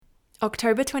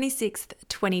October 26th,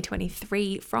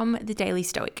 2023, from the Daily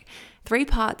Stoic. 3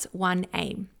 parts, 1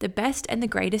 aim. The best and the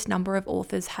greatest number of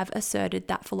authors have asserted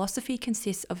that philosophy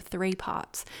consists of 3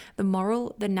 parts: the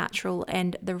moral, the natural,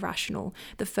 and the rational.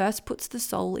 The first puts the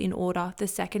soul in order, the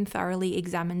second thoroughly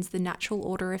examines the natural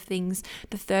order of things,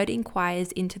 the third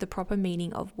inquires into the proper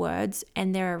meaning of words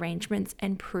and their arrangements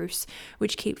and proofs,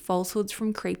 which keep falsehoods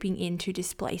from creeping in to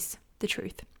displace the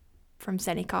truth. From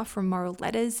Seneca, from Moral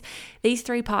Letters. These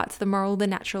 3 parts, the moral, the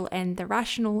natural, and the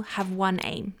rational, have one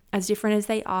aim. As different as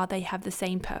they are, they have the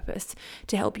same purpose: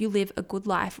 to help you live a good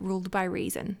life ruled by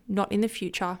reason, not in the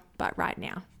future, but right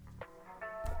now.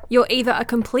 You're either a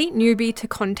complete newbie to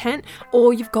content,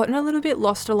 or you've gotten a little bit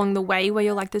lost along the way where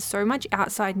you're like, there's so much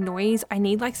outside noise, I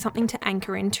need like something to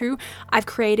anchor into. I've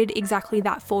created exactly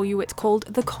that for you. It's called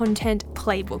the Content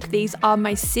Playbook. These are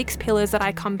my 6 pillars that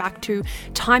I come back to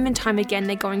time and time again.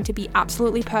 They're going to be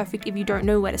absolutely perfect if you don't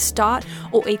know where to start,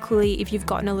 or equally if you've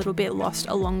gotten a little bit lost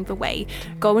along the way.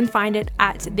 Go and find it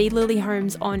at The Lily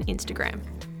Holmes on Instagram.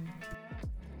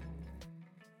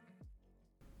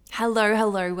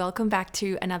 Hello, welcome back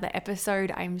to another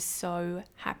episode. I'm so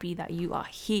happy that you are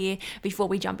here. Before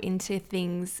we jump into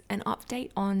things, an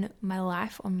update on my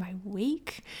life, on my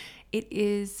week. It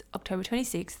is October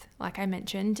 26th, like I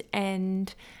mentioned,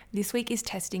 and this week is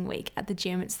testing week at the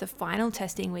gym. It's the final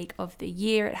testing week of the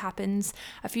year. It happens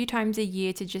a few times a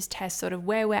year to just test sort of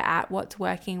where we're at, what's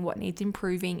working, what needs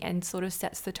improving, and sort of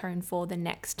sets the tone for the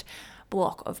next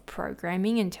block of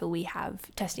programming until we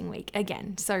have testing week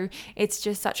again. So it's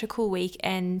just such a cool week,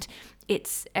 and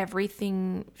it's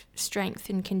everything strength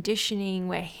and conditioning.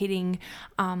 We're hitting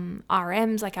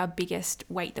RMs, like our biggest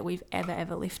weight that we've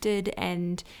ever lifted,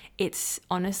 and it's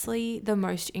honestly the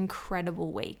most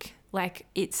incredible week. Like,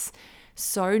 it's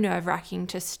so nerve-wracking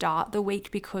to start the week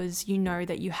because you know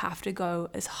that you have to go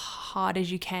as hard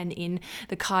as you can in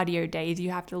the cardio days.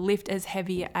 You have to lift as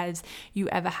heavy as you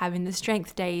ever have in the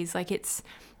strength days. Like, it's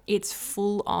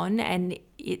full on, and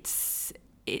it's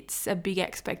a big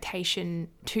expectation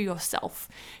to yourself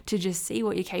to just see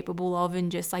what you're capable of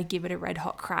and just like give it a red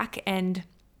hot crack. And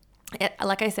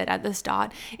like I said at the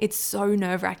start, it's so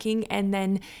nerve-wracking, and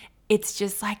then it's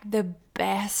just like the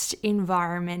best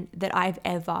environment that I've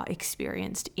ever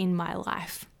experienced in my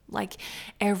life. Like,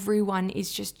 everyone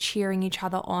is just cheering each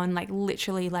other on, like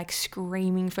literally like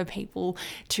screaming for people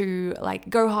to like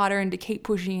go harder and to keep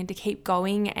pushing and to keep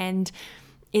going. And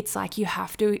it's like you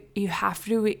have to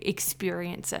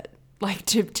experience it, like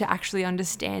to actually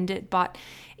understand it. But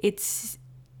it's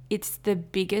the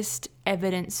biggest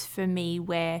evidence for me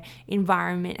where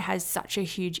environment has such a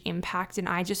huge impact. And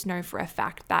I just know for a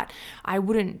fact that I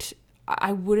wouldn't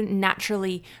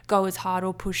naturally go as hard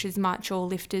or push as much or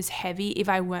lift as heavy if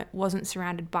I wasn't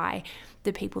surrounded by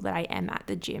the people that I am at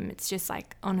the gym. It's just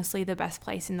like honestly the best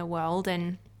place in the world,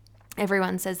 and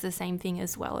everyone says the same thing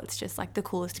as well. It's just like the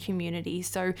coolest community.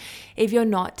 So if you're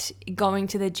not going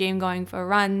to the gym, going for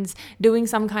runs, doing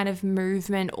some kind of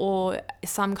movement or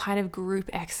some kind of group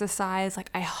exercise, like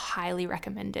I highly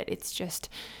recommend it.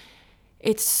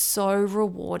 It's so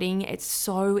rewarding. It's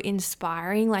so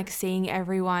inspiring. Like, seeing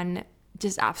everyone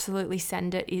just absolutely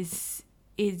send it is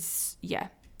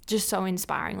just so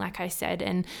inspiring, like I said.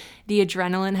 And the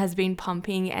adrenaline has been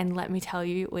pumping, and let me tell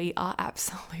you, we are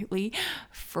absolutely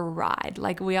fried.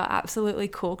 Like, we are absolutely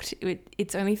cooked.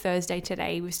 It's only Thursday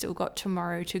today. We've still got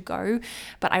tomorrow to go,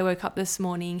 but I woke up this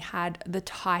morning, had the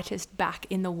tightest back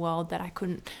in the world that I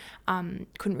couldn't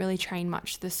really train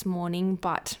much this morning,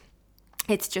 but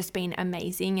it's just been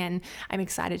amazing, and I'm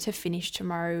excited to finish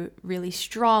tomorrow really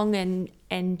strong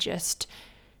and just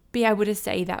be able to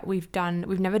say that we've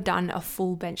never done a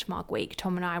full benchmark week.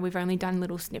 Tom and I, we've only done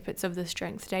little snippets of the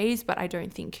strength days, but I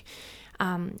don't think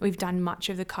we've done much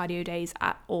of the cardio days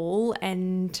at all.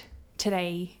 And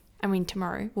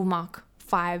tomorrow will mark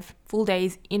 5 full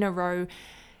days in a row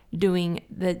doing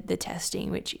the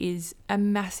testing, which is a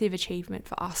massive achievement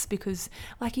for us because,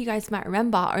 like you guys might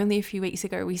remember, only a few weeks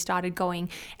ago we started going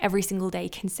every single day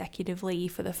consecutively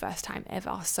for the first time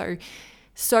ever. So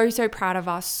proud of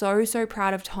us, so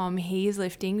proud of Tom. He is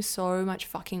lifting so much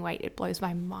fucking weight, it blows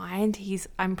my mind.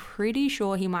 I'm pretty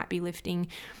sure he might be lifting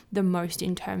the most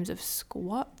in terms of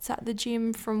squats at the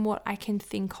gym from what I can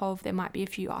think of. There might be a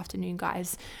few afternoon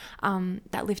guys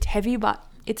that lift heavy, but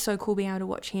it's so cool being able to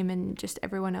watch him and just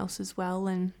everyone else as well.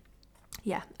 And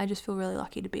yeah, I just feel really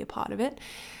lucky to be a part of it.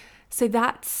 So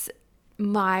that's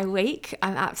my week.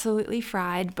 I'm absolutely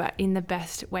fried, but in the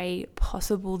best way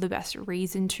possible, the best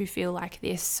reason to feel like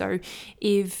this. So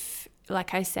if,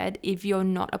 like I said, if you're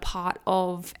not a part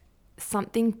of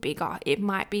something bigger. It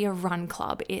might be a run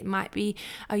club. It might be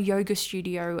a yoga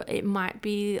studio. It might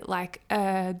be like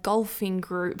a golfing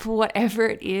group, whatever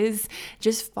it is.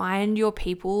 Just find your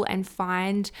people and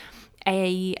find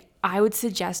I would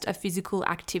suggest a physical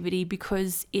activity,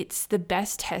 because it's the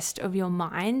best test of your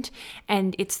mind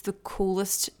and it's the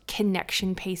coolest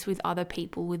connection piece with other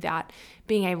people without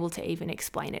being able to even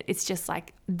explain it. It's just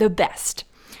like the best.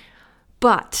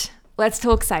 But let's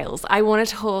talk sales. I want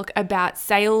to talk about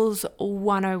sales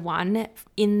 101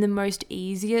 in the most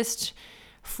easiest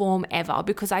form ever,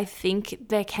 because I think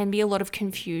there can be a lot of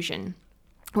confusion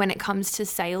when it comes to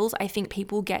sales. I think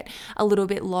people get a little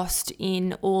bit lost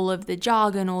in all of the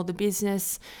jargon or the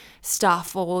business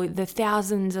stuff or the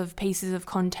thousands of pieces of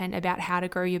content about how to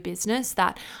grow your business,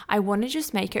 that I want to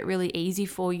just make it really easy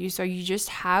for you, so you just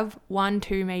have 1,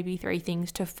 2, maybe 3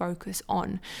 things to focus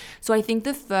on. So I think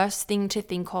the first thing to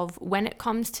think of when it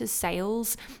comes to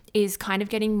sales is kind of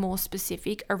getting more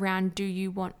specific around, do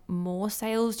you want more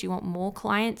sales? Do you want more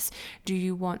clients? Do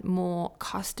you want more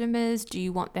customers? Do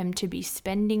you want them to be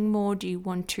spending more? Do you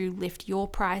want to lift your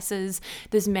prices?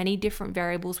 There's many different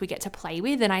variables we get to play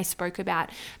with, and I spoke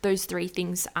about those 3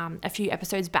 things a few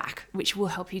episodes back, which will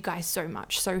help you guys so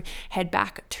much. So head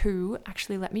back to,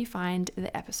 actually let me find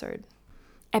the episode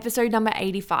number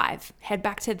 85. Head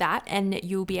back to that and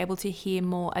you'll be able to hear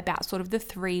more about sort of the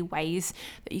 3 ways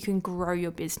that you can grow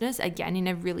your business, again, in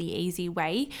a really easy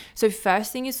way. So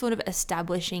first thing is sort of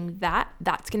establishing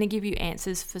that's going to give you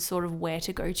answers for sort of where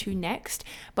to go to next.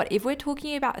 But if we're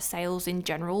talking about sales in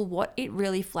general, what it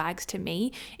really flags to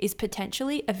me is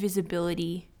potentially a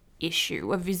visibility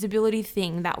issue, a visibility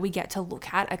thing that we get to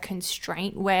look at, a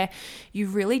constraint where you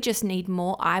really just need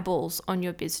more eyeballs on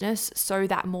your business so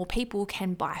that more people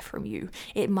can buy from you.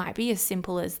 It might be as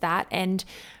simple as that. And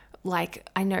like,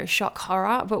 I know, shock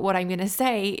horror, but what I'm going to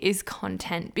say is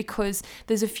content, because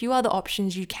there's a few other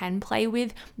options you can play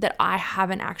with that I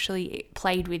haven't actually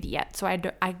played with yet. So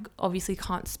I obviously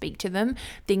can't speak to them.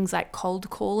 Things like cold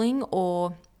calling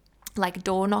or like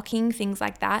door knocking, things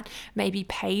like that, maybe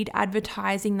paid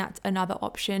advertising, that's another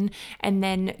option. And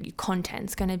then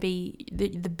content's going to be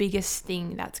the biggest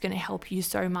thing that's going to help you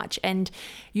so much. And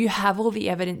you have all the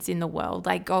evidence in the world.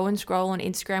 Like, go and scroll on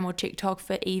Instagram or TikTok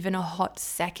for even a hot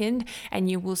second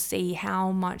and you will see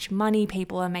how much money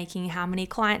people are making, how many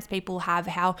clients people have,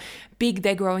 how big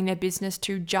they're growing their business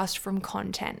to just from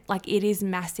content. Like, it is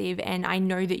massive. And I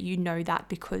know that you know that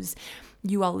because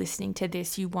you are listening to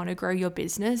this, you want to grow your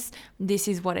business. This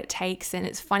is what it takes. And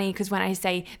it's funny because when I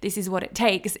say this is what it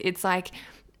takes, it's like,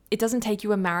 it doesn't take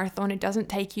you a marathon. It doesn't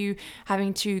take you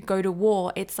having to go to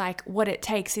war. It's like, what it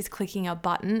takes is clicking a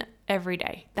button every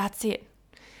day. That's it.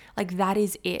 Like, that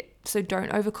is it. So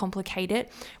don't overcomplicate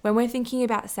it. When we're thinking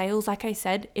about sales, like I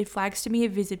said, it flags to me a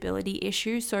visibility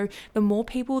issue. So the more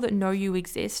people that know you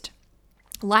exist,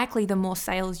 likely the more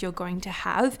sales you're going to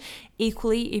have.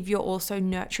 Equally, if you're also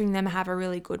nurturing them, have a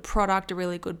really good product, a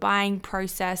really good buying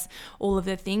process, all of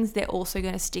the things, they're also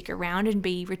going to stick around and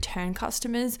be return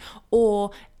customers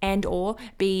or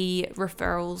be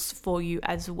referrals for you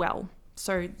as well.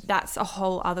 So that's a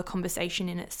whole other conversation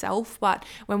in itself. But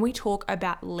when we talk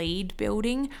about lead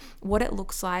building, what it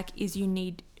looks like is you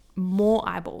need more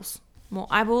eyeballs. More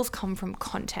eyeballs come from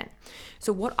content.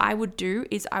 So what I would do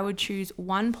is I would choose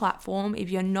one platform. If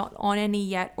you're not on any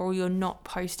yet or you're not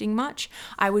posting much,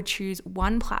 I would choose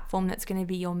one platform that's going to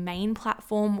be your main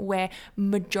platform where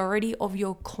majority of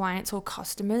your clients or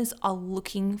customers are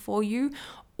looking for you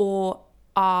or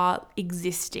are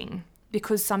existing.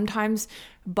 Because sometimes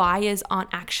buyers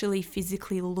aren't actually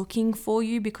physically looking for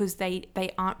you because they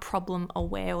aren't problem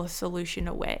aware or solution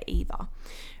aware either,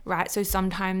 right? So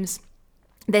sometimes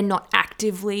they're not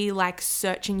actively like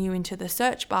searching you into the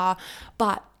search bar,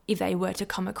 but if they were to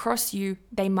come across you,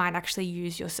 they might actually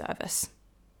use your service,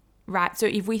 right? So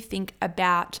if we think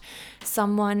about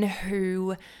someone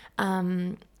who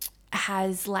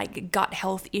has like gut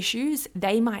health issues,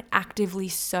 they might actively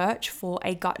search for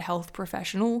a gut health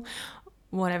professional,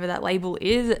 whatever that label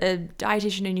is, a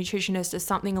dietitian, a nutritionist, or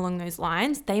something along those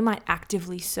lines. They might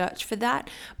actively search for that.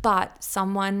 But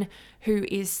someone who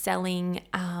is selling,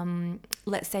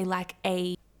 let's say like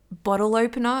a bottle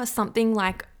opener, something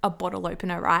like a bottle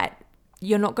opener, right?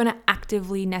 You're not going to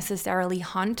actively necessarily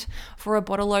hunt for a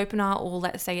bottle opener, or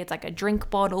let's say it's like a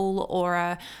drink bottle or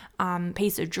a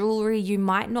piece of jewelry. You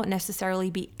might not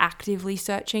necessarily be actively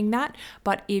searching that,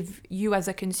 but if you as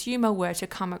a consumer were to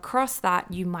come across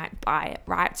that, you might buy it,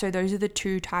 right? So those are the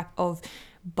 2 type of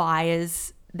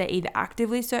buyers. They're either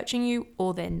actively searching you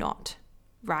or they're not,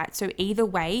 right? So either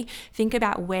way, think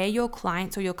about where your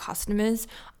clients or your customers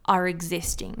are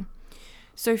existing.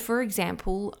 So for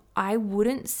example, I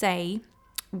wouldn't say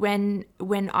when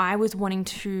I was wanting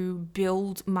to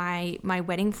build my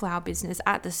wedding flower business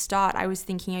at the start, I was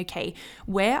thinking, okay,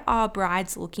 where are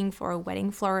brides looking for a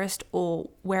wedding florist, or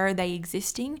where are they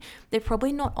existing? They're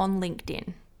probably not on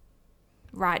LinkedIn,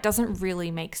 right? It doesn't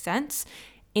really make sense.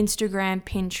 Instagram,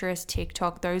 Pinterest,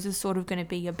 TikTok, those are sort of going to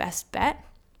be your best bet.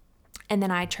 And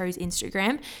then I chose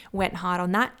Instagram, went hard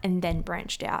on that, and then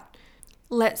branched out.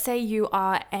 Let's say you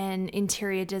are an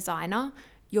interior designer.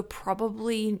 You're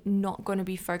probably not going to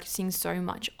be focusing so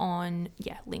much on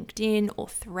LinkedIn or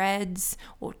Threads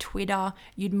or Twitter.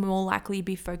 You'd more likely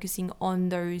be focusing on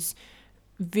those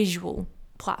visual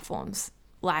platforms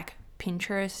like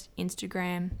Pinterest,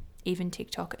 Instagram, even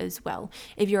TikTok as well.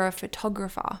 If you're a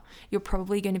photographer, you're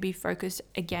probably going to be focused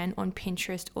again on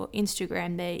Pinterest or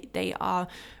Instagram. They are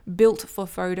built for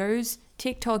photos.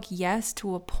 TikTok, yes,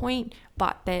 to a point,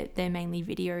 but they're mainly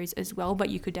videos as well, but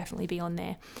you could definitely be on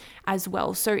there as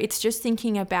well. So it's just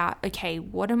thinking about, okay,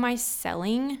 what am I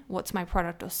selling? What's my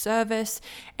product or service?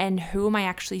 And who am I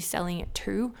actually selling it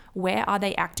to? Where are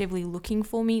they actively looking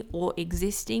for me or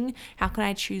existing? How can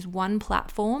I choose one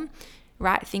platform?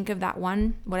 Right? Think of that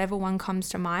one, whatever one comes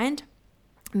to mind.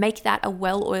 Make that a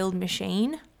well-oiled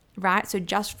machine, right? So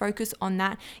just focus on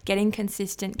that, getting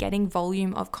consistent, getting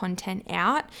volume of content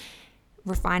out,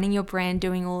 refining your brand,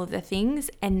 doing all of the things,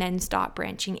 and then start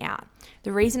branching out.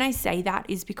 The reason I say that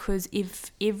is because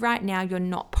if right now you're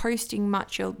not posting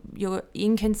much, you're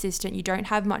inconsistent, you don't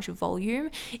have much volume.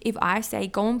 If I say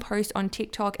go and post on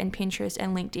TikTok and Pinterest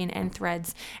and LinkedIn and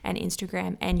Threads and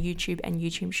Instagram and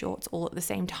YouTube Shorts all at the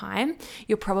same time,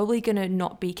 you're probably going to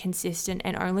not be consistent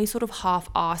and only sort of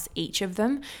half-ass each of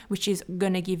them, which is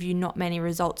going to give you not many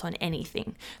results on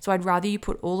anything. So I'd rather you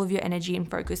put all of your energy and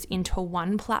focus into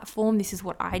one platform. This is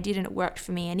what I did, and it worked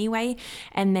for me anyway.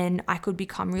 And then I could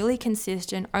become really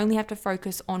consistent, only have to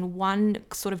focus on one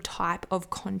sort of type of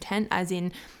content, as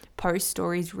in post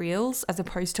stories, reels, as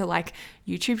opposed to like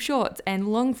YouTube Shorts and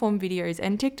long form videos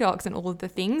and TikToks and all of the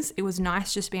things. It was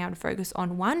nice just being able to focus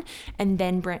on one and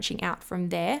then branching out from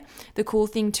there. The cool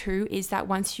thing too is that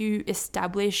once you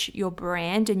establish your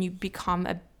brand and you become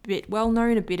a bit well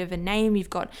known, a bit of a name, you've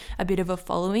got a bit of a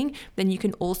following, then you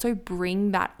can also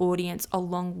bring that audience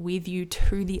along with you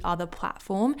to the other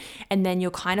platform, and then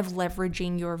you're kind of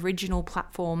leveraging your original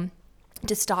platform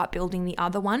to start building the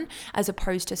other one, as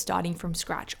opposed to starting from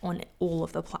scratch on all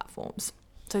of the platforms.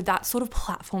 So that sort of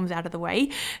platforms out of the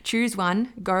way, choose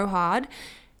one, go hard.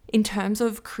 In terms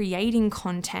of creating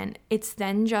content, it's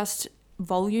then just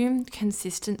volume,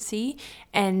 consistency,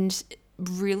 and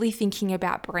really thinking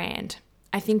about brand.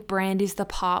 I think brand is the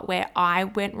part where I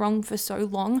went wrong for so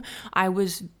long. I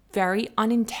was very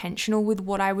unintentional with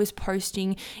what I was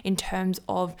posting in terms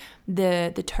of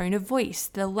the tone of voice,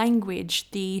 the language,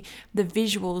 the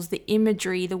visuals, the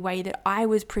imagery, the way that I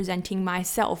was presenting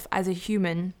myself as a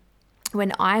human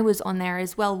when I was on there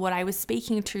as well, what I was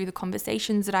speaking to, the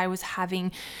conversations that I was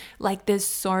having. Like, there's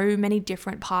so many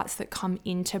different parts that come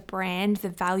into brand, the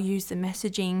values, the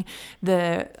messaging,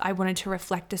 I wanted to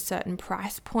reflect a certain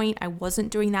price point. I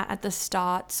wasn't doing that at the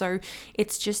start. So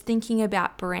it's just thinking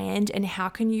about brand and how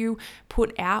can you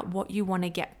put out what you want to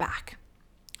get back.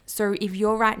 So if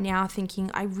you're right now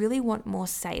thinking, I really want more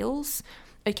sales,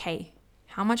 okay,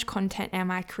 how much content am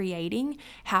I creating?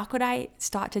 How could I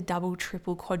start to double,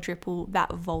 triple, quadruple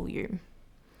that volume?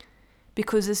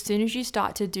 Because as soon as you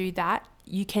start to do that,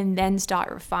 you can then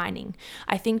start refining.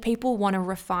 I think people want to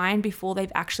refine before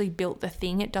they've actually built the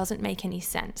thing. It doesn't make any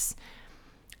sense.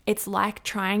 It's like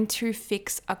trying to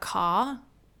fix a car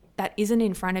that isn't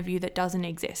in front of you, that doesn't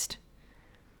exist.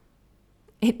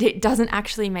 It doesn't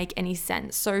actually make any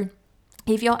sense. So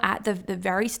if you're at the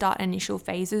very start initial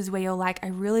phases where you're like, I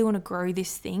really want to grow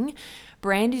this thing,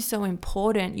 brand is so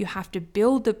important. You have to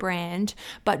build the brand,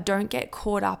 but don't get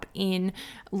caught up in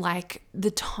like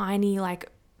the tiny, like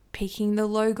picking the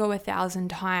logo 1,000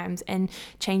 times and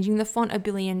changing the font 1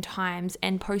 billion times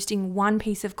and posting one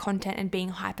piece of content and being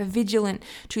hyper vigilant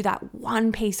to that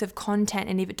one piece of content.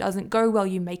 And if it doesn't go well,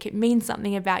 you make it mean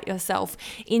something about yourself.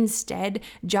 Instead,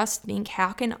 just think,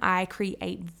 how can I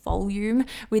create volume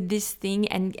with this thing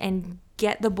and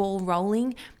get the ball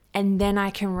rolling? And then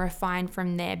I can refine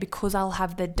from there, because I'll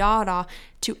have the data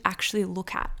to actually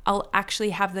look at. I'll actually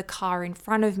have the car in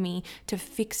front of me to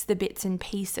fix the bits and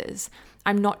pieces.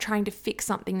 I'm not trying to fix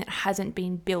something that hasn't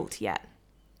been built yet.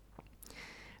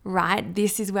 right?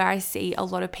 This is where I see a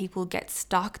lot of people get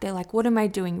stuck. They're like, what am I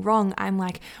doing wrong? I'm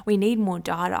like, we need more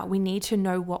data. We need to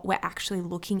know what we're actually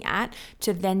looking at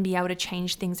to then be able to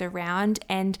change things around.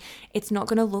 And it's not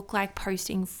going to look like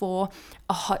posting for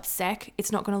a hot sec.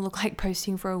 It's not going to look like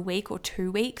posting for a week or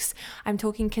 2 weeks. I'm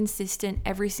talking consistent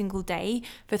every single day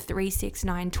for 3, 6,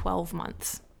 9, 12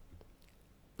 months.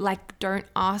 Like, don't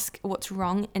ask what's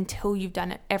wrong until you've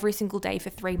done it every single day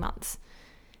for 3 months.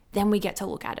 Then we get to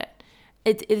look at it.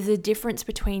 It is a difference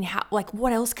between how, like,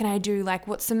 what else can I do? Like,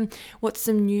 what's some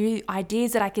new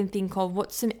ideas that I can think of?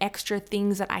 What's some extra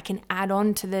things that I can add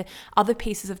on to the other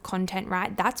pieces of content,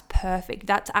 right? That's perfect.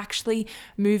 That's actually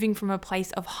moving from a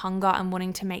place of hunger and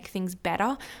wanting to make things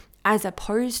better, as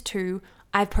opposed to,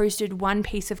 I posted one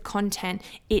piece of content,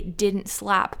 it didn't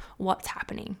slap, what's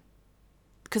happening?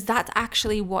 Because that's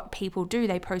actually what people do.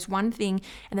 They post one thing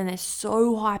and then they're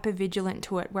so hyper vigilant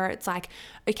to it, where it's like,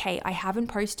 okay, I haven't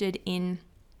posted in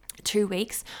 2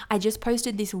 weeks. I just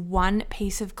posted this one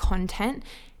piece of content.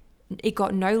 It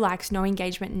got no likes, no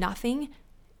engagement, nothing.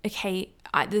 Okay,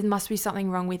 there must be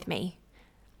something wrong with me.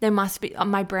 There must be,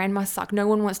 my brand must suck. No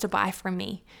one wants to buy from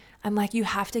me. I'm like, you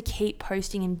have to keep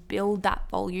posting and build that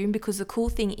volume, because the cool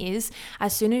thing is,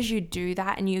 as soon as you do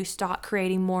that and you start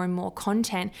creating more and more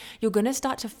content, you're going to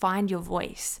start to find your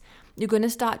voice. You're going to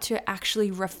start to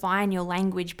actually refine your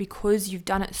language because you've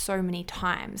done it so many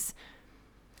times.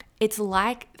 It's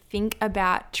like, think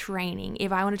about training.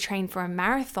 If I want to train for a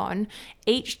marathon,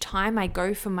 each time I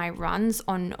go for my runs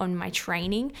on my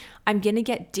training, I'm going to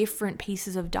get different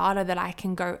pieces of data that I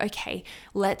can go, okay,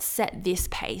 let's set this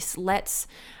pace. Let's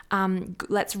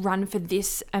run for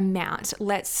this amount.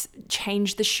 Let's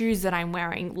change the shoes that I'm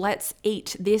wearing. Let's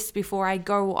eat this before I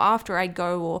go or after I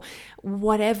go, or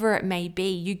whatever it may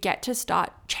be. You get to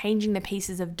start changing the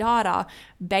pieces of data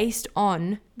based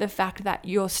on the fact that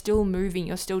you're still moving,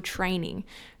 you're still training.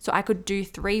 So I could do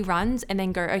 3 runs and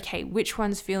then go, okay, which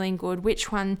one's feeling good?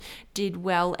 Which one did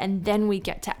well? And then we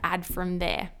get to add from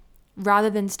there. Rather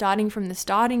than starting from the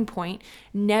starting point,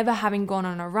 never having gone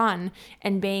on a run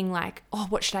and being like, oh,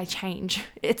 what should I change?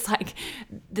 It's like,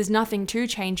 there's nothing to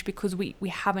change because we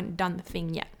haven't done the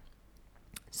thing yet.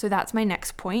 So that's my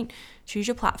next point. Choose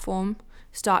your platform,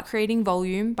 start creating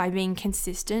volume by being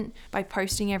consistent, by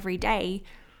posting every day.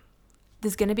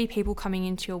 There's going to be people coming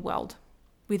into your world,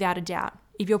 without a doubt,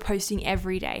 if you're posting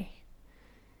every day.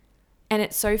 And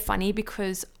it's so funny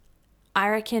because I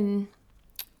reckon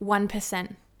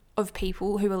 1% of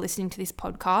people who are listening to this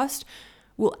podcast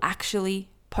will actually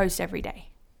post every day.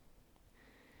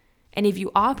 And if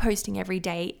you are posting every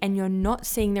day and you're not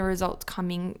seeing the results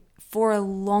coming for a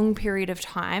long period of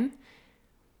time,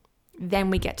 then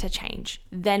we get to change.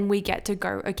 Then we get to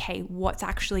go, okay, what's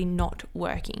actually not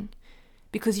working?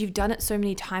 Because you've done it so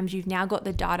many times, you've now got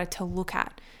the data to look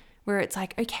at, where it's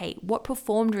like, okay, what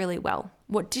performed really well?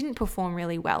 What didn't perform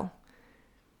really well?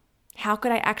 How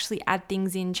could I actually add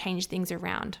things in, change things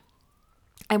around?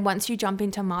 And once you jump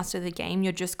into master the game,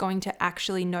 you're just going to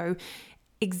actually know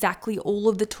exactly all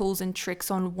of the tools and tricks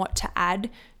on what to add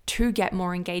to get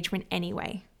more engagement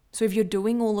anyway. So if you're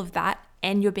doing all of that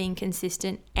and you're being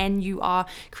consistent and you are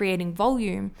creating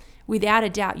volume, without a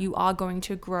doubt, you are going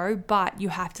to grow, but you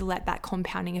have to let that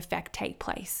compounding effect take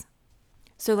place.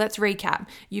 So let's recap.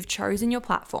 You've chosen your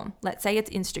platform. Let's say it's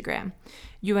Instagram.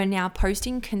 You are now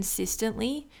posting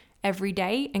consistently every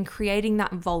day and creating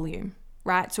that volume,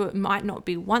 right? So it might not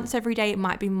be once every day. It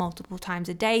might be multiple times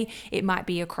a day. It might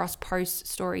be across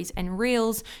posts, stories, and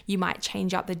reels. You might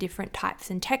change up the different types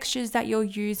and textures that you're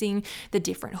using, the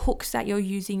different hooks that you're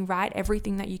using, right?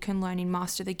 Everything that you can learn in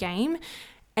Master the Game.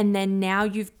 And then now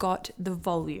you've got the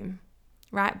volume,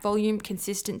 right? Volume,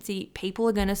 consistency. People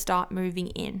are going to start moving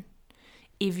in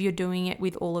if you're doing it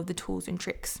with all of the tools and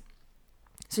tricks.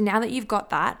 So now that you've got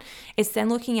that, it's then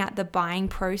looking at the buying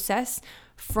process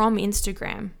from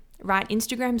Instagram, right?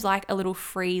 Instagram's like a little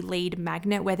free lead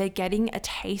magnet where they're getting a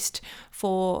taste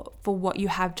for what you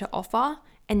have to offer,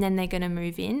 and then they're going to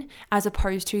move in, as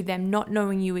opposed to them not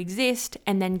knowing you exist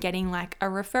and then getting like a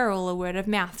referral, a word of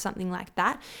mouth, something like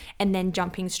that, and then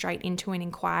jumping straight into an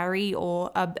inquiry or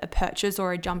a purchase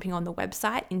or a jumping on the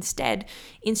website. Instead,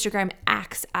 Instagram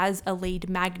acts as a lead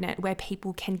magnet where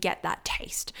people can get that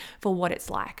taste for what it's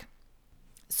like.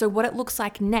 So what it looks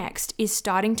like next is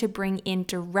starting to bring in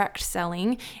direct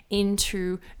selling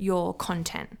into your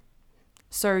content.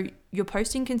 So you're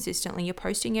posting consistently, you're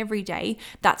posting every day.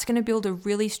 That's going to build a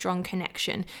really strong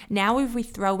connection. Now, if we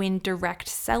throw in direct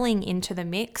selling into the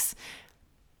mix,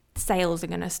 sales are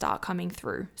going to start coming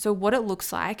through. So what it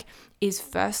looks like is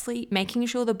firstly making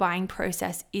sure the buying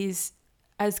process is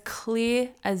as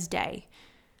clear as day.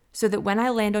 so that when I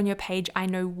land on your page, I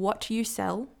know what you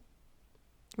sell,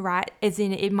 right? As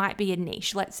in, it might be a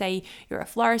niche. Let's say you're a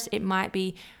florist, it might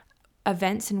be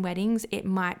events and weddings, it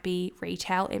might be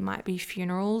retail, it might be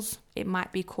funerals, it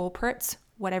might be corporates,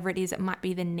 whatever it is, it might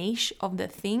be the niche of the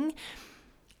thing,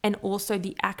 and also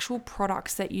the actual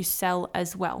products that you sell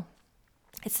as well.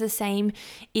 It's the same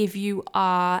if you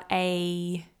are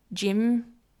a gym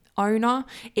owner.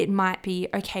 It might be,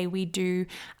 okay, we do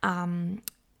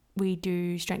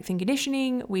strength and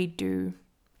conditioning, we do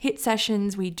HIIT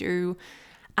sessions, we do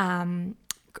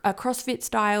a CrossFit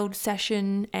styled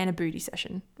session and a booty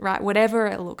session, right? Whatever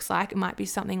it looks like, it might be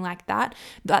something like that.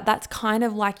 That's kind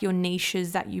of like your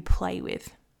niches that you play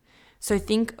with. So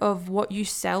think of what you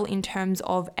sell in terms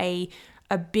of a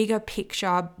bigger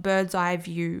picture, bird's eye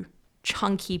view,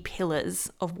 chunky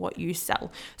pillars of what you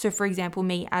sell. So for example,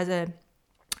 me as a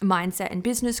mindset and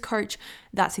business coach,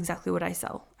 that's exactly what I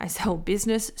sell. I sell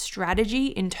business strategy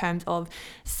in terms of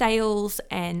sales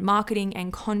and marketing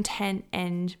and content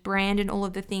and brand and all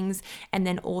of the things, and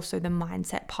then also the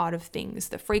mindset part of things,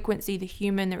 the frequency, the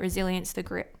human, the resilience, the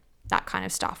grit, that kind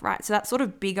of stuff, right? So that sort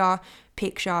of bigger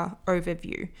picture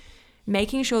overview,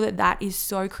 making sure that that is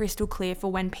so crystal clear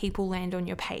for when people land on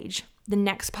your page. The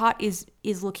next part is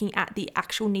looking at the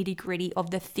actual nitty-gritty of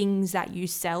the things that you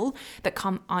sell that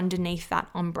come underneath that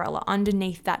umbrella,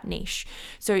 underneath that niche.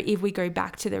 So if we go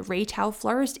back to the retail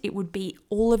florist, it would be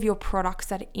all of your products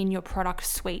that are in your product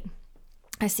suite.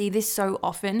 I see this so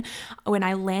often when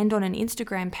I land on an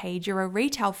Instagram page, you're a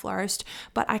retail florist,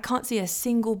 but I can't see a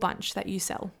single bunch that you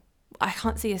sell. I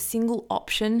can't see a single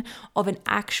option of an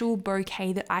actual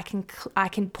bouquet that I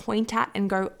can point at and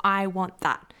go, I want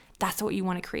that. That's what you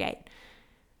want to create,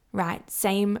 right?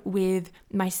 Same with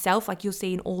myself. Like you'll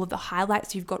see in all of the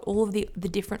highlights, you've got all of the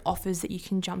different offers that you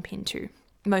can jump into,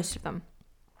 most of them.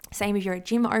 Same if you're a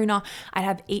gym owner, I'd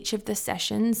have each of the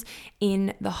sessions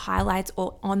in the highlights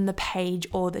or on the page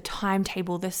or the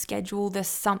timetable, the schedule. There's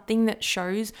something that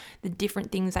shows the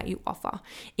different things that you offer.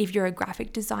 If you're a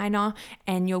graphic designer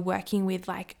and you're working with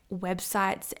like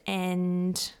websites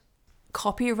and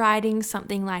copywriting,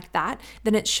 something like that,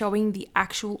 then it's showing the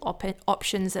actual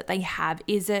options that they have.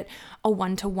 Is it a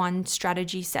one-to-one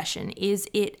strategy session? Is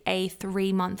it a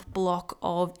 3-month block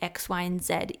of X, Y, and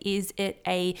Z? Is it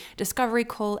a discovery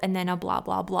call and then a blah,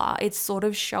 blah, blah? It's sort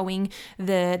of showing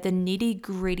the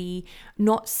nitty-gritty,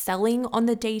 not selling on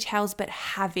the details, but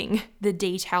having the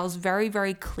details very,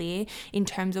 very clear in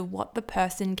terms of what the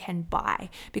person can buy,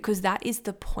 because that is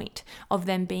the point of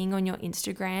them being on your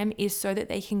Instagram, is so that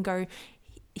they can go,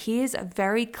 here's a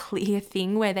very clear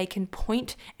thing where they can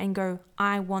point and go,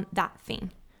 I want that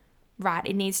thing, right?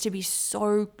 It needs to be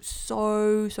so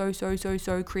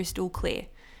crystal clear.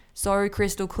 So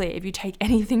crystal clear. If you take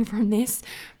anything from this,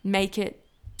 make it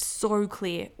so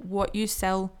clear what you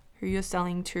sell, who you're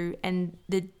selling to, and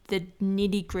the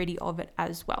nitty gritty of it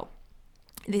as well.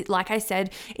 Like I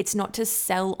said, it's not to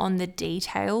sell on the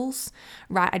details,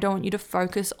 right? I don't want you to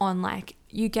focus on like,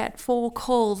 you get 4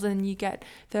 calls and you get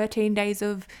 13 days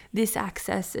of this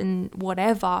access and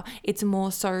whatever. It's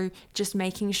more so just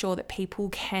making sure that people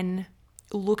can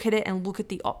look at it and look at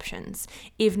the options.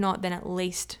 If not, then at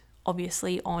least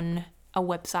obviously on a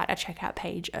website, a checkout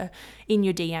page, in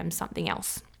your DM, something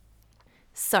else.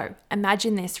 So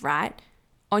imagine this, right?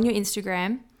 On your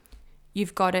Instagram,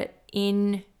 you've got it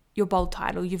in your bold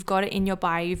title, you've got it in your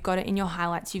bio, you've got it in your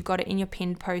highlights, you've got it in your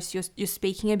pinned posts, you're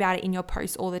speaking about it in your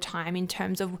posts all the time in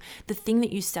terms of the thing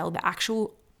that you sell, the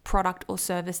actual product or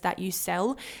service that you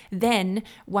sell. Then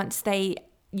once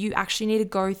you actually need to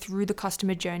go through the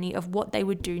customer journey of what they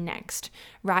would do next,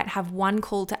 right? Have one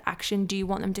call to action. Do you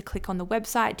want them to click on the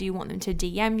website? Do you want them to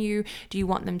DM you? Do you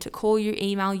want them to call you,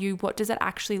 email you? What does it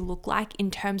actually look like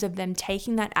in terms of them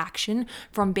taking that action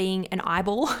from being an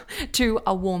eyeball to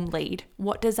a warm lead?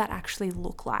 What does that actually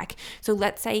look like? So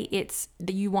let's say it's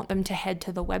that you want them to head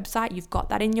to the website. You've got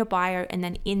that in your bio, and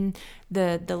then in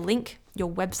the link, your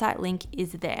website link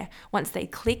is there. Once they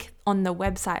click on the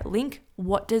website link,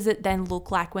 what does it then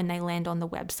look like when they land on the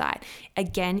website?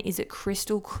 Again, is it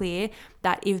crystal clear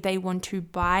that if they want to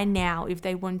buy now, if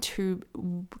they want to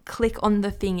click on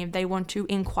the thing, if they want to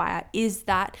inquire, is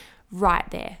that right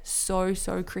there? So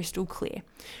crystal clear.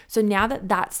 So now that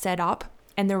that's set up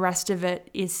and the rest of it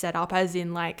is set up, as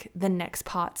in like the next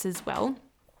parts as well,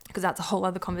 because that's a whole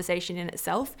other conversation in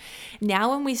itself.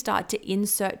 Now when we start to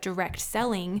insert direct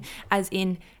selling, as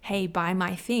in, hey, buy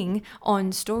my thing,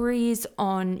 on stories,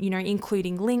 on,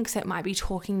 including links, it might be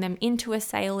talking them into a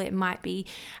sale. It might be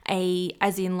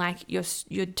as in like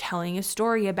you're telling a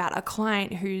story about a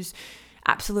client who's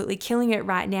absolutely killing it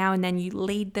right now, and then you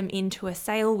lead them into a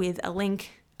sale with a link,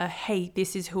 hey,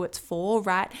 this is who it's for,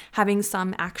 right? Having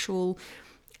some actual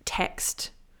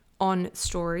text on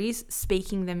stories,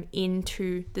 speaking them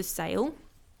into the sale,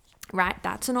 right?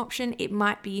 That's an option. It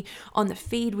might be on the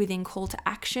feed within call to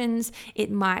actions.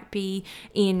 It might be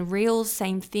in Reels,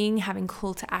 same thing, having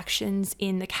call to actions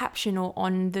in the caption or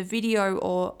on the video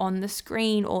or on the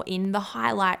screen or in the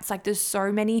highlights. Like there's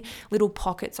so many little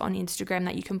pockets on Instagram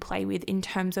that you can play with in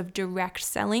terms of direct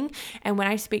selling. And when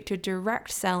I speak to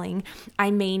direct selling,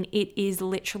 I mean it is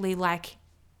literally like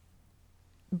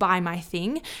buy my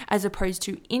thing, as opposed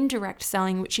to indirect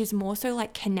selling, which is more so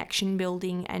like connection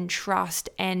building and trust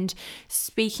and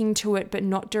speaking to it, but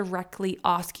not directly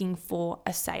asking for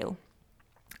a sale,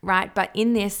 right? But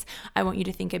in this, I want you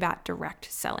to think about direct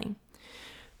selling.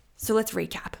 So let's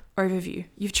recap, overview.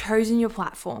 You've chosen your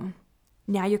platform.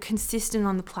 Now you're consistent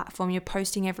on the platform. You're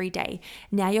posting every day.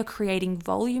 Now you're creating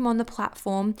volume on the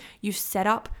platform. You've set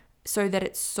up so that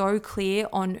it's so clear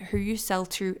on who you sell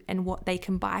to and what they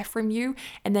can buy from you.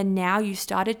 And then now you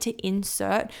started to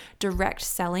insert direct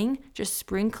selling, just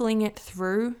sprinkling it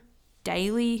through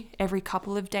daily, every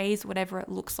couple of days, whatever it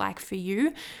looks like for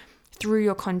you, through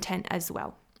your content as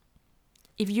well.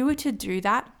 If you were to do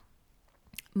that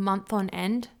month on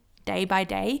end, day by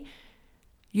day,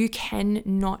 you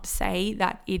cannot say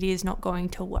that it is not going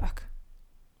to work.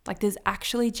 Like there's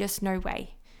actually just no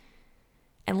way.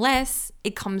 Unless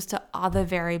it comes to other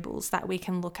variables that we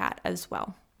can look at as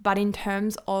well. But in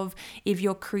terms of if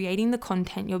you're creating the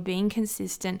content, you're being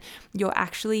consistent, you're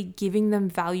actually giving them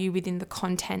value within the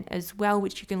content as well,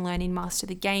 which you can learn in Master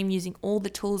the Game using all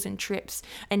the tools and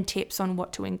tips on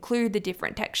what to include, the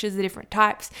different textures, the different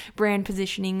types, brand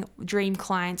positioning, dream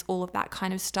clients, all of that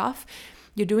kind of stuff.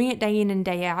 You're doing it day in and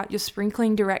day out. You're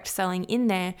sprinkling direct selling in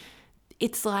there.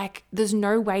 It's like there's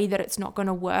no way that it's not going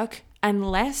to work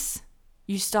unless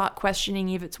you start questioning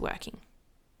if it's working.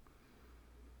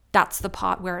 That's the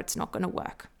part where it's not going to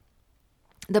work.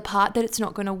 The part that it's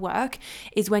not going to work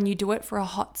is when you do it for a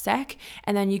hot sec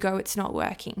and then you go, it's not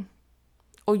working.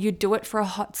 Or you do it for a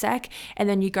hot sec and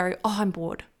then you go, oh, I'm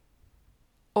bored.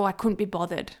 Or I couldn't be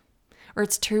bothered. Or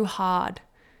it's too hard.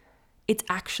 It's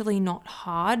actually not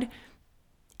hard.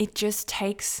 It just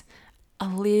takes a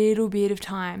little bit of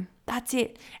time. That's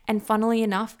it. And funnily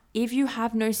enough, if you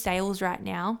have no sales right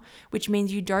now, which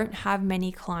means you don't have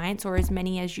many clients or as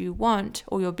many as you want,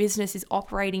 or your business is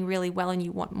operating really well and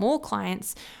you want more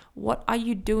clients, what are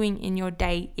you doing in your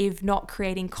day if not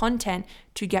creating content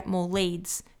to get more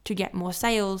leads, to get more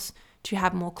sales, to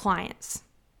have more clients?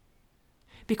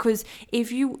 Because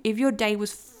if your day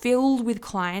was filled with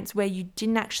clients where you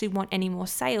didn't actually want any more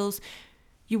sales,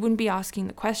 you wouldn't be asking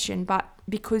the question. But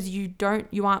because you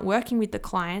aren't working with the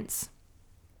clients,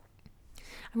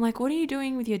 I'm like, what are you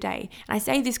doing with your day? And I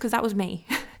say this because that was me.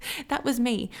 That was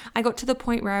me. I got to the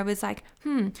point where I was like,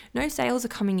 no sales are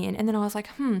coming in. And then I was like,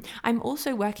 I'm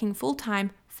also working full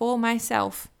time for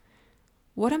myself.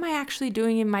 What am I actually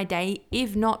doing in my day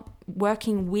if not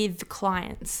working with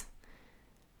clients?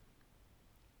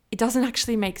 It doesn't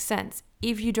actually make sense.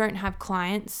 If you don't have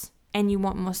clients and you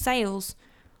want more sales,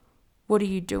 what are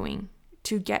you doing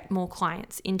to get more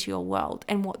clients into your world?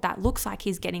 And what that looks like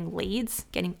is getting leads,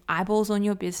 getting eyeballs on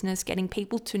your business, getting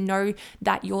people to know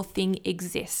that your thing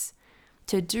exists.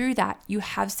 To do that, you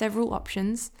have several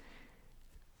options.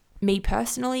 Me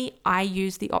personally, I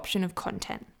use the option of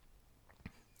content.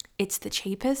 It's the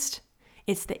cheapest,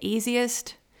 it's the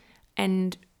easiest,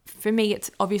 and for me,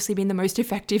 it's obviously been the most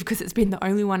effective because it's been the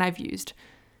only one I've used.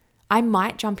 I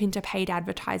might jump into paid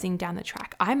advertising down the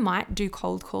track. I might do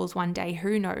cold calls one day,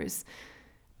 who knows?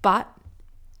 But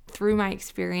through my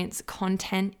experience,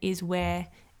 content is where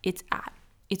it's at.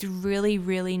 It's really,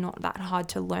 really not that hard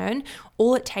to learn.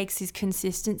 All it takes is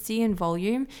consistency and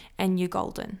volume and you're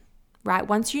golden, right?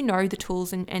 Once you know the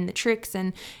tools and the tricks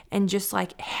and just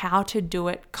like how to do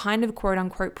it kind of quote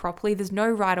unquote properly, there's no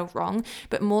right or wrong,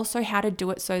 but more so how to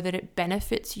do it so that it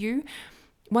benefits you.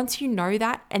 Once you know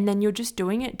that, and then you're just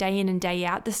doing it day in and day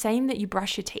out, the same that you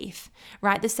brush your teeth,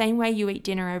 right? The same way you eat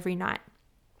dinner every night,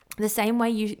 the same way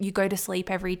you go to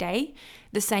sleep every day,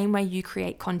 the same way you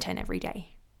create content every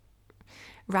day,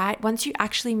 right? Once you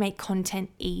actually make content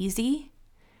easy,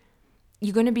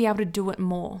 you're going to be able to do it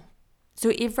more.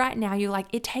 So if right now you're like,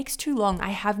 it takes too long, I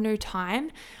have no time,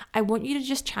 I want you to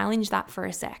just challenge that for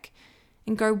a sec.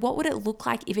 And go, what would it look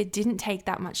like if it didn't take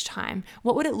that much time?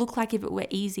 What would it look like if it were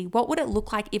easy? What would it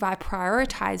look like if I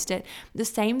prioritized it the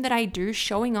same that I do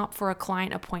showing up for a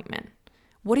client appointment?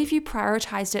 What if you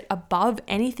prioritized it above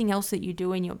anything else that you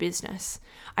do in your business?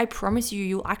 I promise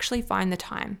you'll actually find the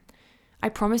time. I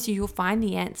promise you'll find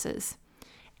the answers.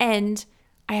 And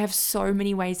I have so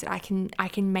many ways that I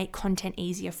can make content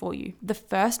easier for you. The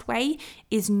first way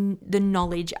is the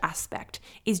knowledge aspect,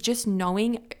 is just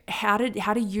knowing how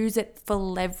to use it for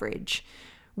leverage,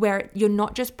 where you're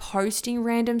not just posting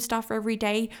random stuff every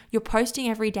day, you're posting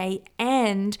every day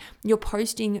and you're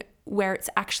posting where it's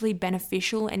actually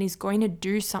beneficial and is going to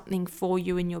do something for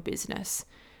you in your business.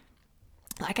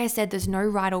 Like I said, there's no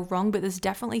right or wrong, but there's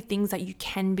definitely things that you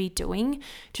can be doing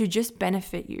to just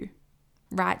benefit you,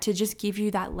 right? To just give you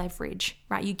that leverage,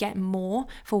 right? You get more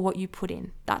for what you put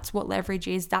in. That's what leverage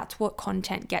is. That's what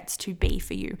content gets to be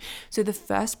for you. So the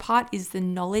first part is the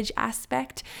knowledge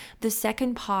aspect. The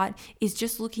second part is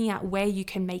just looking at where you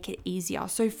can make it easier.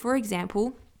 So for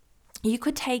example, you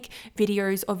could take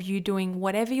videos of you doing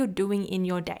whatever you're doing in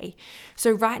your day.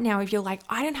 So right now, if you're like,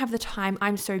 I don't have the time,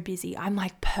 I'm so busy, I'm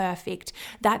like, perfect.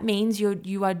 That means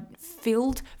you are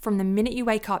filled from the minute you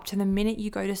wake up to the minute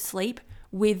you go to sleep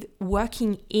with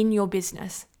working in your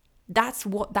business. That's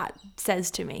what that says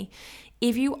to me.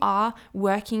 If you are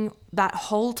working that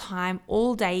whole time,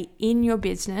 all day in your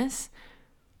business,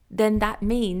 then that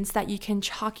means that you can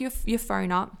chuck your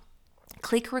phone up,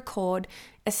 click record,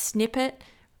 a snippet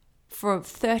for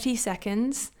 30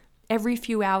 seconds every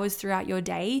few hours throughout your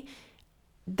day.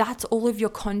 That's all of your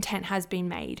content has been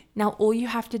made. Now, all you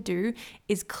have to do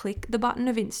is click the button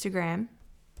of Instagram,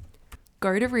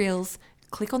 go to Reels,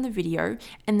 click on the video,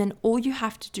 and then all you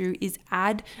have to do is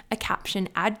add a caption,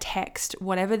 add text,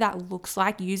 whatever that looks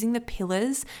like, using the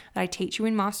pillars that I teach you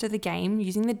in Master the Game,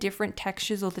 using the different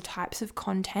textures or the types of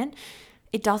content.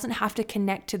 It doesn't have to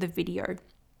connect to the video.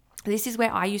 This is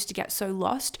where I used to get so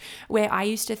lost, where I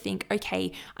used to think,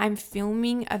 okay, I'm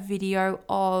filming a video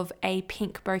of a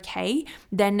pink bouquet,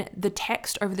 then the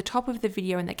text over the top of the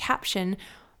video and the caption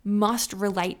must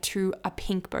relate to a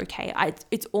pink bouquet.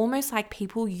 It's almost like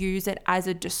people use it as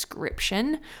a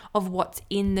description of what's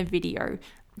in the video.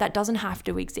 That doesn't have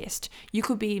to exist. You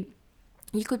could be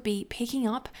picking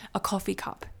up a coffee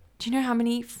cup. Do you know how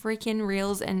many freaking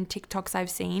Reels and TikToks I've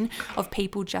seen of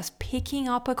people just picking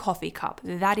up a coffee cup?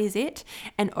 That is it.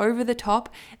 And over the top,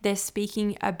 they're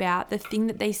speaking about the thing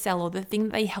that they sell or the thing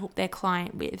that they help their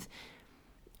client with.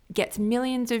 Gets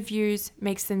millions of views,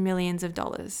 makes them millions of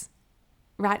dollars.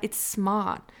 Right? It's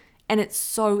smart and it's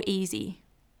so easy.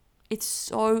 It's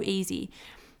so easy.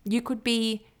 You could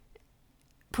be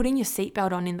putting your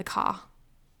seatbelt on in the car.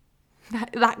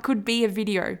 That could be a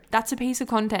video. That's a piece of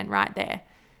content right there.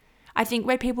 I think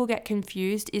where people get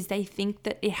confused is they think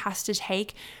that it has to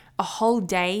take a whole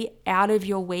day out of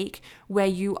your week where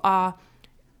you are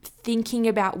thinking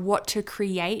about what to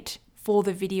create for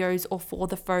the videos or for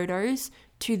the photos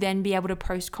to then be able to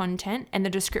post content, and the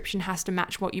description has to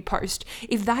match what you post.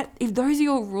 If those are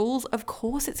your rules, of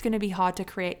course it's going to be hard to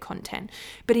create content.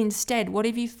 But instead, what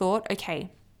have you thought?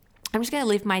 Okay, I'm just going to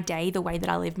live my day the way that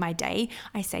I live my day.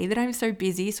 I say that I'm so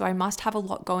busy, so I must have a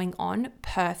lot going on.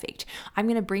 Perfect. I'm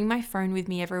going to bring my phone with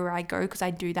me everywhere I go because I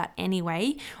do that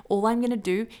anyway. All I'm going to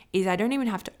do is I don't even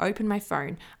have to open my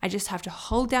phone. I just have to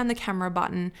hold down the camera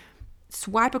button,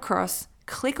 swipe across,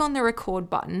 click on the record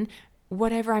button,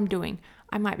 whatever I'm doing.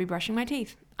 I might be brushing my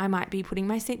teeth. I might be putting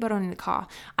my seatbelt on in the car.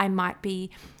 I might be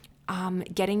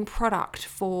getting product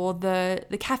for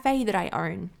the cafe that I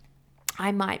own.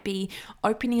 I might be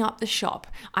opening up the shop.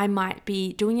 I might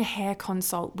be doing a hair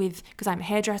consult because I'm a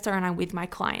hairdresser and I'm with my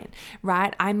client,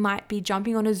 right? I might be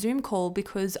jumping on a Zoom call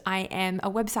because I am a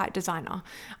website designer.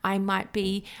 I might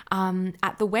be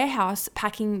at the warehouse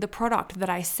packing the product that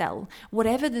I sell.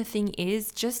 Whatever the thing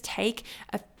is, just take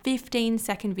a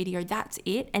 15-second video, that's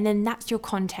it, and then that's your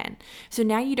content. So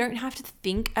now you don't have to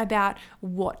think about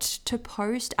what to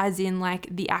post, as in like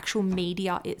the actual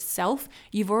media itself.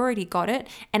 You've already got it,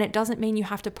 and it doesn't mean you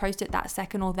have to post it that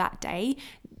second or that day.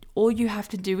 All you have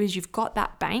to do is you've got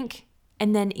that bank,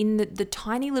 and then in the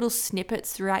tiny little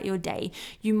snippets throughout your day,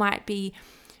 you might be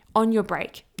on your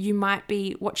break, you might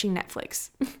be watching Netflix,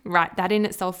 right? That in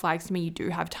itself flags to me you do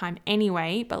have time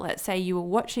anyway, but let's say you were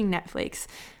watching Netflix.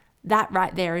 That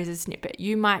right there is a snippet.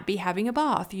 You might be having a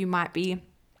bath. You might be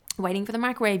waiting for the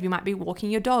microwave. You might be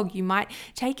walking your dog. You might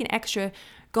take an extra,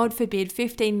 God forbid,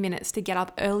 15 minutes to get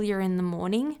up earlier in the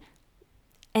morning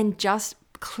and just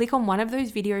click on one of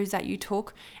those videos that you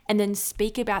took and then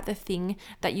speak about the thing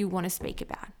that you want to speak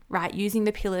about, right? Using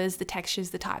the pillars, the textures,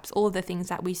 the types, all of the things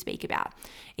that we speak about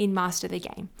in Master the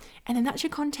Game. And then that's your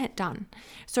content done.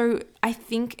 So I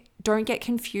think don't get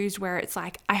confused where it's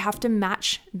like, I have to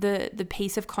match the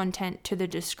piece of content to the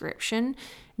description.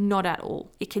 Not at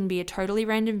all. It can be a totally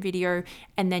random video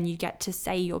and then you get to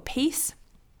say your piece.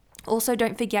 Also,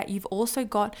 don't forget, you've also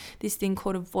got this thing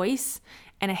called a voice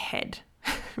and a head.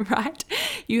 Right?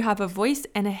 You have a voice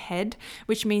and a head,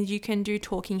 which means you can do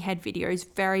talking head videos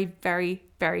very, very,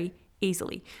 very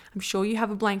easily. I'm sure you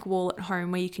have a blank wall at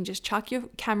home where you can just chuck your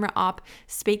camera up,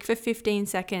 speak for 15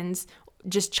 seconds,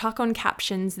 just chuck on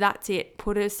captions. That's it.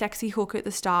 Put a sexy hook at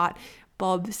the start.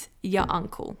 Bob's your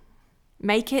uncle.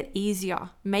 Make it easier.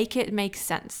 Make it make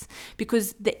sense,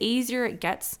 because the easier it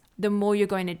gets, the more you're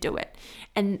going to do it.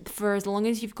 And for as long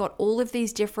as you've got all of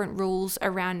these different rules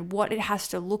around what it has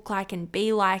to look like and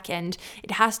be like, and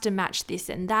it has to match this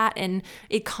and that, and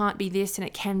it can't be this and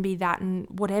it can be that, and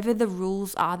whatever the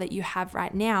rules are that you have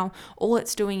right now, all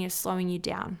it's doing is slowing you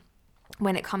down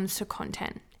when it comes to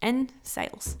content and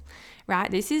sales,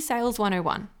 right? This is sales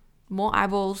 101. More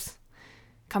eyeballs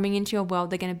coming into your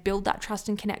world. They're going to build that trust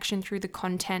and connection through the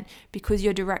content because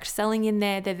you're direct selling in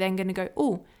there. They're then going to go,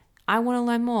 oh, I want to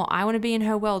learn more. I want to be in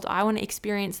her world. I want to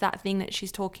experience that thing that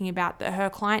she's talking about that her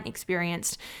client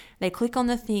experienced. They click on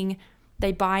the thing,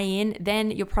 they buy in,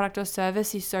 then your product or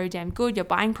service is so damn good. Your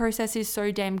buying process is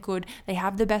so damn good. They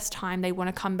have the best time. They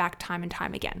want to come back time and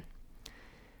time again.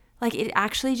 Like, it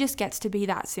actually just gets to be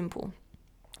that simple,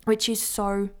 which is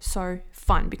so, so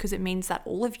fun, because it means that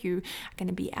all of you are going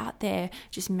to be out there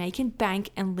just making bank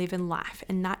and living life.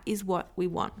 And that is what we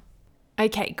want.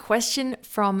 Okay, question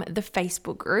from the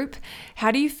Facebook group.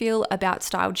 How do you feel about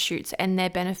styled shoots and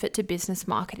their benefit to business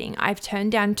marketing? I've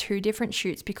turned down 2 different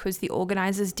shoots because the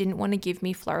organizers didn't want to give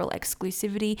me floral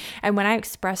exclusivity. And when I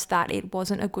expressed that it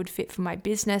wasn't a good fit for my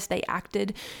business, they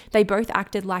both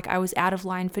acted like I was out of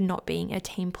line for not being a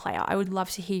team player. I would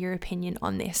love to hear your opinion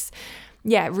on this.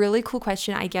 Yeah, really cool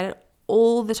question. I get it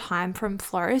all the time from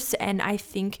florists, and I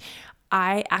think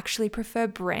I actually prefer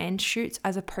brand shoots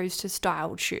as opposed to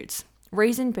styled shoots.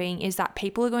 Reason being is that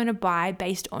people are going to buy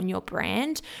based on your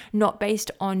brand, not based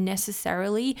on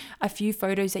necessarily a few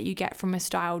photos that you get from a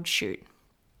styled shoot,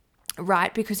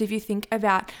 right? Because if you think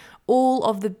about all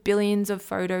of the billions of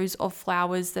photos of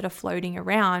flowers that are floating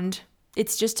around,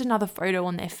 it's just another photo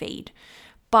on their feed.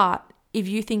 But if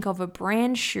you think of a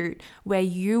brand shoot where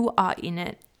you are in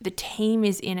it, the team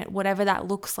is in it, whatever that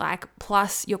looks like,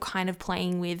 plus you're kind of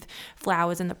playing with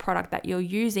flowers and the product that you're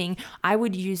using, I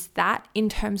would use that in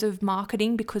terms of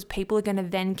marketing, because people are going to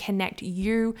then connect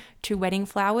you to wedding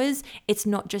flowers. It's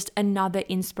not just another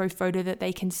inspo photo that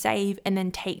they can save and then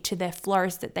take to their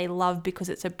florist that they love because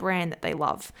it's a brand that they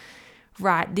love.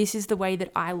 Right, this is the way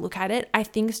that I look at it. I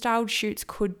think styled shoots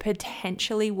could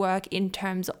potentially work in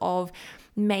terms of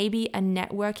maybe a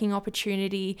networking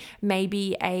opportunity,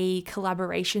 maybe a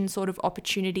collaboration sort of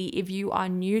opportunity. If you are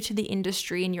new to the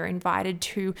industry and you're invited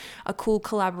to a cool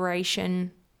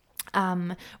collaboration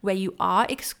where you are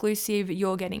exclusive,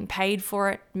 you're getting paid for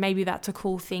it, maybe that's a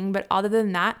cool thing. But other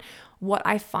than that, what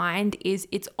I find is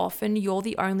it's often you're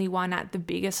the only one at the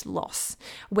biggest loss,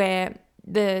 where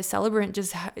the celebrant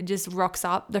just rocks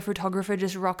up, the photographer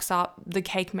just rocks up, the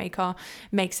cake maker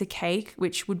makes a cake,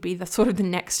 which would be the sort of the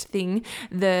next thing.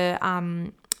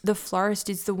 The florist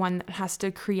is the one that has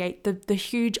to create the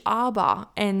huge arbor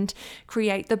and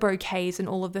create the bouquets and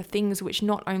all of the things, which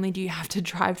not only do you have to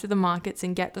drive to the markets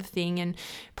and get the thing and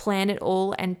plan it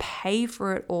all and pay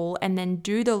for it all and then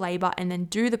do the labor and then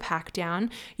do the pack down,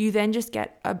 you then just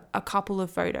get a couple of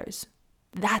photos.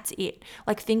 That's it.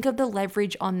 Like, think of the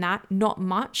leverage on that, not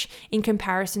much in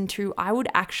comparison to, I would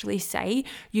actually say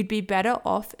you'd be better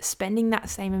off spending that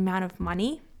same amount of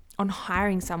money on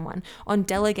hiring someone, on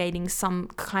delegating some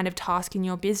kind of task in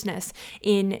your business,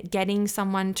 in getting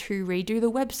someone to redo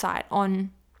the website,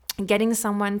 on getting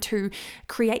someone to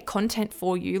create content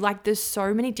for you. Like, there's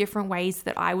so many different ways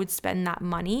that I would spend that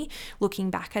money looking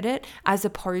back at it, as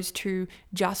opposed to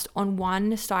just on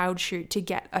one styled shoot to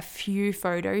get a few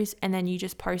photos and then you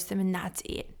just post them and that's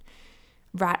it.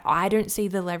 Right? I don't see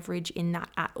the leverage in that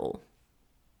at all.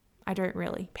 I don't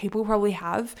really. People probably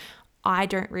have. I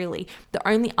don't really. The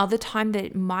only other time that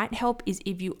it might help is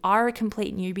if you are a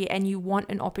complete newbie and you want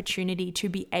an opportunity to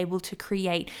be able to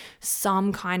create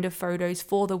some kind of photos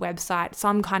for the website,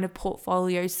 some kind of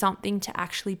portfolio, something to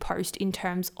actually post in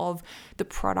terms of the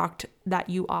product that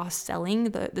you are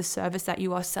selling, the service that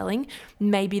you are selling.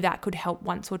 Maybe that could help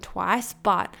once or twice,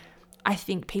 but I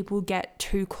think people get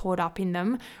too caught up in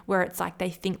them where it's like they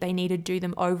think they need to do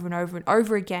them over and over and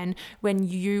over again, when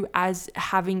you, as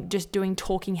having just doing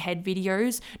talking head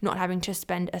videos, not having to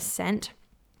spend a cent,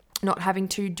 not having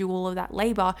to do all of that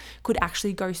labor, could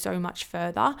actually go so much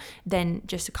further than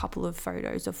just a couple of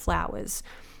photos of flowers.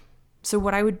 So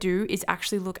what I would do is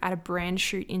actually look at a brand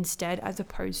shoot instead, as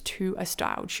opposed to a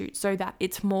styled shoot, so that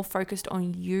it's more focused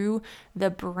on you,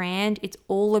 the brand. It's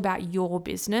all about your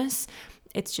business.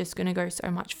 It's just going to go so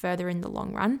much further in the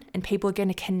long run, and people are going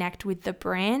to connect with the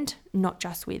brand, not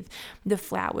just with the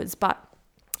flowers. But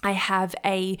I have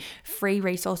a free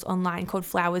resource online called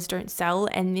Flowers Don't Sell,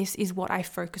 and this is what I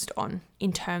focused on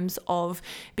in terms of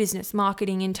business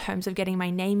marketing, in terms of getting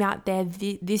my name out there.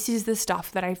 This is the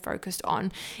stuff that I focused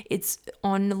on. It's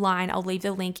online. I'll leave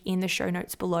the link in the show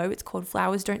notes below. It's called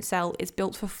Flowers Don't Sell. It's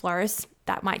built for florists.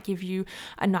 That might give you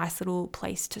a nice little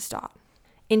place to start.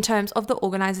 In terms of the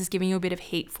organizers giving you a bit of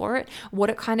heat for it, what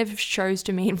it kind of shows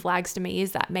to me and flags to me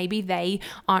is that maybe they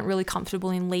aren't really comfortable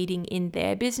in leading in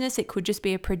their business. It could just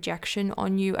be a projection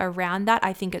on you around that.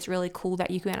 I think it's really cool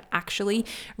that you can actually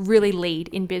really lead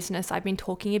in business. I've been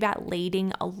talking about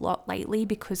leading a lot lately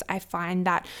because I find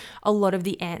that a lot of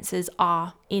the answers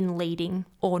are in leading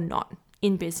or not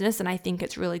in business. And I think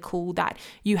it's really cool that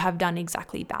you have done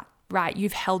exactly that. Right?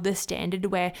 You've held the standard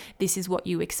where this is what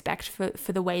you expect for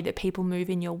the way that people move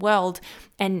in your world,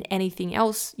 and anything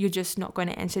else you're just not going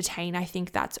to entertain. I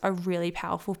think that's a really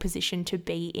powerful position to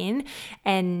be in.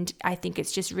 And I think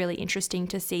it's just really interesting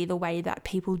to see the way that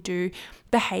people do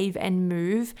behave and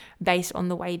move based on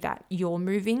the way that you're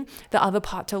moving. The other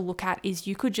part to look at is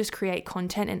you could just create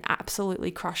content and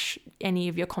absolutely crush any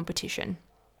of your competition.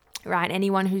 Right?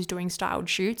 Anyone who's doing styled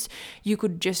shoots, you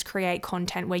could just create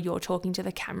content where you're talking to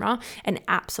the camera and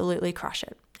absolutely crush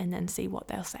it, and then see what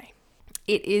they'll say.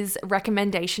 It is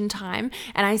recommendation time,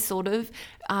 and I sort of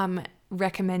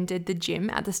recommended the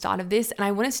gym at the start of this, and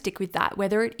I want to stick with that.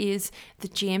 Whether it is the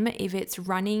gym, if it's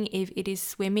running, if it is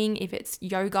swimming, if it's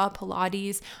yoga,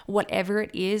 Pilates, whatever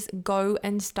it is, go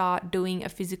and start doing a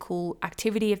physical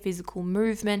activity, a physical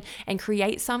movement, and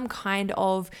create some kind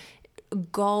of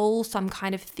goal, some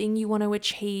kind of thing you want to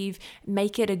achieve.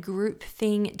 Make it a group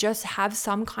thing. Just have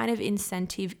some kind of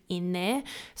incentive in there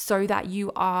so that you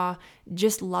are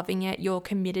just loving it, you're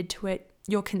committed to it,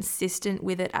 you're consistent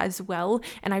with it as well.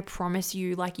 And I promise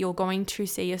you, like, you're going to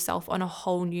see yourself on a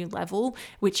whole new level,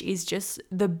 which is just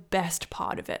the best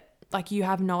part of it. Like, you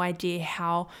have no idea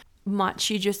how much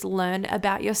you just learn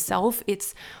about yourself.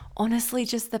 It's honestly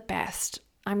just the best.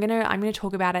 I'm gonna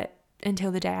talk about it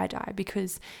until the day I die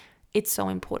because it's so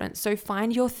important. So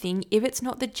find your thing. If it's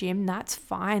not the gym, that's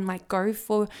fine. Like, go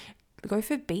for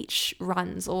beach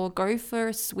runs, or go for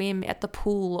a swim at the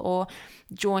pool, or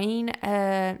join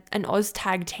an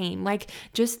OzTag team. Like,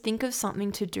 just think of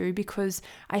something to do, because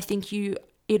I think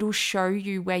it'll show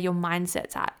you where your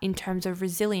mindset's at in terms of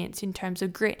resilience, in terms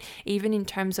of grit, even in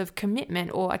terms of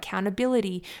commitment or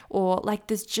accountability, or like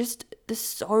there's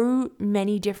so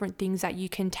many different things that you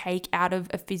can take out of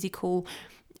a physical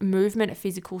movement, a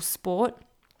physical sport.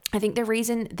 I think the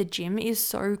reason the gym is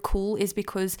so cool is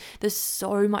because there's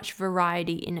so much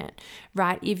variety in it,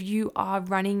 right? If you are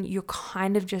running, you're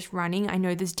kind of just running. I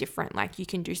know there's different, like you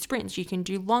can do sprints, you can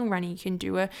do long running, you can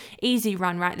do a easy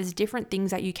run, right? There's different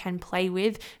things that you can play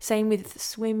with. Same with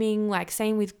swimming, like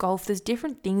same with golf. There's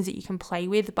different things that you can play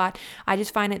with, but I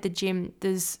just find at the gym,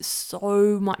 there's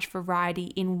so much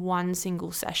variety in one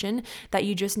single session that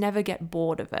you just never get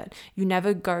bored of it. You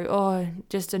never go, oh,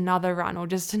 just another run or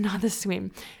just another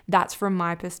swim. That's from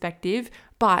my perspective,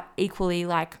 but equally,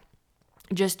 like,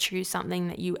 just choose something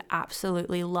that you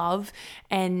absolutely love,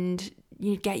 and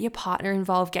you get your partner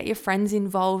involved, get your friends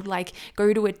involved, like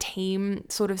go to a team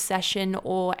sort of session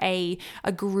or a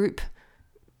group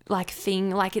like thing.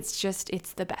 Like, it's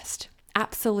the best,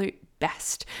 absolute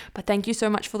best. But thank you so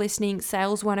much for listening.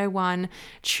 Sales 101,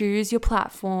 choose your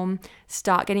platform,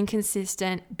 start getting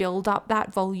consistent, build up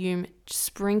that volume,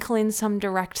 sprinkle in some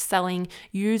direct selling,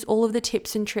 use all of the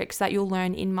tips and tricks that you'll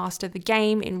learn in Master the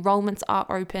Game. Enrollments are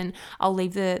open. I'll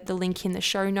leave the link in the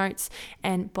show notes,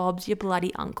 and Bob's your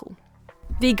bloody uncle.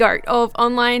 The GOAT of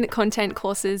online content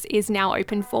courses is now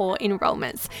open for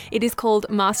enrollments. It is called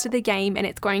Master the Game, and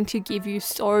it's going to give you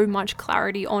so much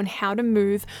clarity on how to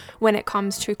move when it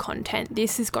comes to content.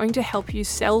 This is going to help you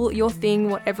sell your thing,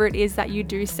 whatever it is that you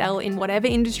do sell in whatever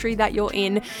industry that you're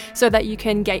in, so that you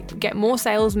can get more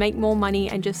sales, make more money,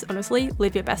 and just honestly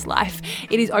live your best life.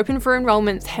 It is open for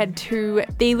enrollments. Head to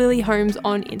The Lily Homes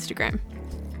on Instagram.